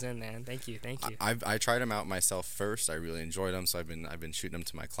gonna throw those in, man. Thank you. I tried them out myself first. I really enjoyed them, so I've been shooting them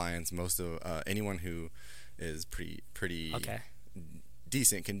to my clients. Most of anyone who is pretty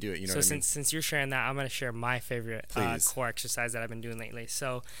decent can do it. You know. So what I mean? Since you're sharing that, I'm gonna share my favorite core exercise that I've been doing lately.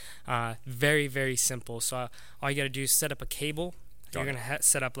 So very, very simple. So all you gotta do is set up a cable. You're going to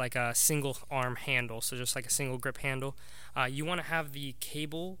set up like a single arm handle, so just like a single grip handle. You want to have the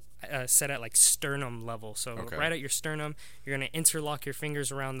cable set at like sternum level. So right at your sternum, you're going to interlock your fingers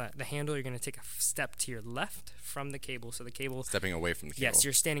around the handle. You're going to take a step to your left from the cable. So the cable... Stepping away from the cable. Yes,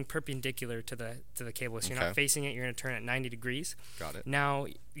 you're standing perpendicular to the cable. So you're not facing it. You're going to turn it 90 degrees. Got it. Now,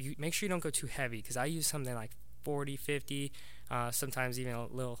 you make sure you don't go too heavy, because I use something like 40, 50, sometimes even a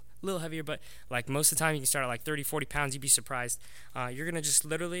little heavier, but like most of the time you can start at like 30-40 pounds. You'd be surprised. You're gonna just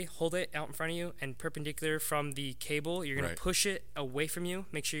literally hold it out in front of you, and perpendicular from the cable, you're gonna push it away from you.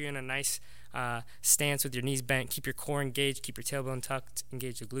 Make sure you're in a nice stance with your knees bent. Keep your core engaged, keep your tailbone tucked,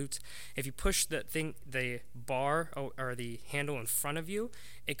 engage the glutes. If you push the bar or the handle in front of you,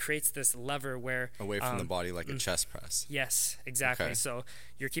 it creates this lever where away from the body, like a chest press. Yes, exactly. So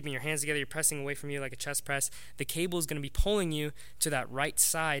you're keeping your hands together, you're pressing away from you like a chest press. The cable is going to be pulling you to that right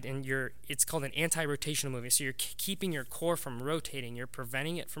side, and it's called an anti-rotational movement. So you're keeping your core from rotating. You're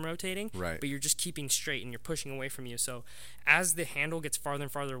preventing it from rotating, but you're just keeping straight, and you're pushing away from you. So as the handle gets farther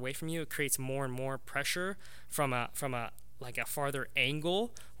and farther away from you, it creates more and more pressure from a farther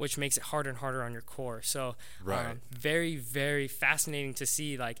angle, which makes it harder and harder on your core. So very, very fascinating to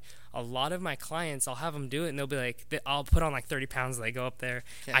see. Like a lot of my clients, I'll have them do it, and they'll be like, I'll put on like 30 pounds, and they go up there.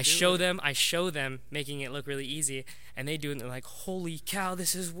 I show them making it look really easy, and they do it, and they're like, holy cow,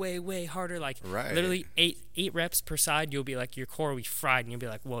 this is way, way harder. Like literally eight reps per side, you'll be like, your core will be fried, and you'll be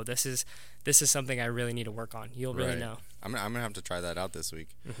like, whoa, this is something I really need to work on. You'll really know. I'm gonna have to try that out this week.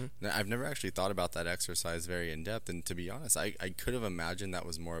 Now, I've never actually thought about that exercise very in depth, and to be honest, I could have imagined that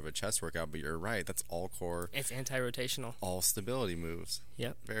was more of a chest workout, but you're right. That's all core. It's anti-rotational. All stability moves.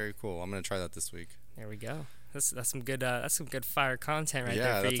 Yep. Very cool. I'm gonna try that this week. There we go. That's some good fire content right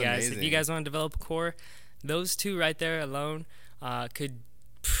there for you guys. Amazing. If you guys want to develop core, those two right there alone could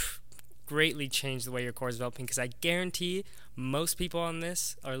greatly change the way your core is developing, because I guarantee most people on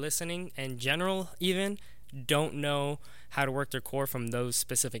this are listening, in general even, don't know how to work their core from those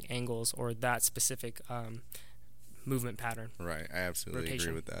specific angles or that specific movement pattern. Right. I absolutely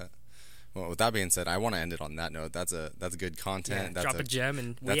agree with that. Well, with that being said, I want to end it on that note. That's good content. Drop a gem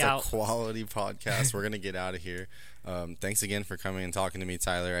and we out. That's a quality podcast. We're going to get out of here. Thanks again for coming and talking to me,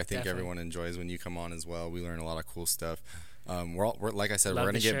 Tyler. I think everyone enjoys when you come on as well. We learn a lot of cool stuff. We're like I said, we're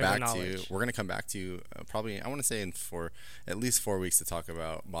going to get back to you. We're going to come back to you probably, I want to say for at least 4 weeks to talk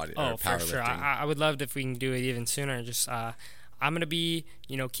about powerlifting. For sure. I would love if we can do it even sooner. Just I'm going to be,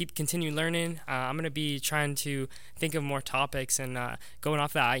 continue learning. I'm going to be trying to think of more topics, and going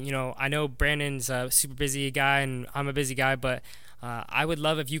off that, I know Brandon's a super busy guy and I'm a busy guy, but I would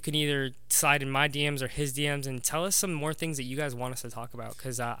love if you can either slide in my DMs or his DMs and tell us some more things that you guys want us to talk about,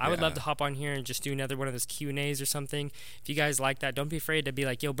 because I would love to hop on here and just do another one of those Q&As or something. If you guys like that, don't be afraid to be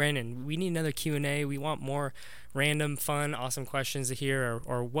like, yo, Brandon, we need another Q&A. We want more random, fun, awesome questions to hear,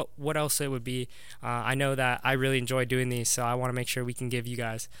 or what else it would be. I know that I really enjoy doing these, so I want to make sure we can give you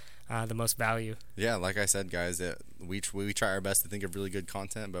guys the most value. Yeah, like I said, guys, we try our best to think of really good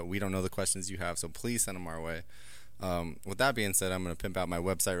content, but we don't know the questions you have, so please send them our way. With that being said, I'm going to pimp out my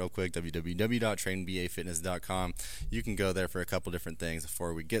website real quick, www.trainbafitness.com. You can go there for a couple different things. A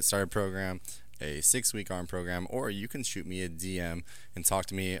 4-week Get Started program, a 6-week ARM program, or you can shoot me a DM and talk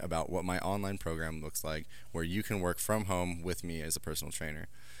to me about what my online program looks like, where you can work from home with me as a personal trainer.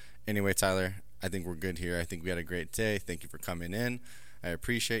 Anyway, Tyler, I think we're good here. I think we had a great day. Thank you for coming in. I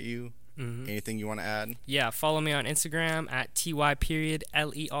appreciate you. Anything you want to add? Yeah, follow me on Instagram at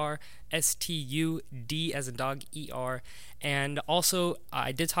ty.lerstud as a dog er. And also,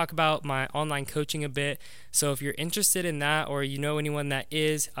 I did talk about my online coaching a bit. So if you're interested in that, or you know anyone that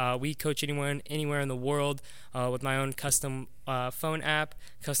is, we coach anyone anywhere in the world with my own custom phone app,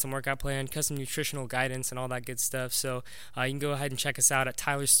 custom workout plan, custom nutritional guidance, and all that good stuff. So you can go ahead and check us out at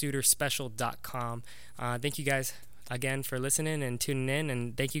tylerstuderspecial.com. Thank you guys again for listening and tuning in,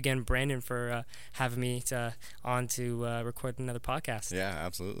 and thank you again, Brandon, for having me on to record another podcast. Yeah,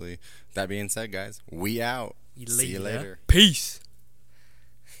 absolutely. That being said, guys, we out. See you later. Peace.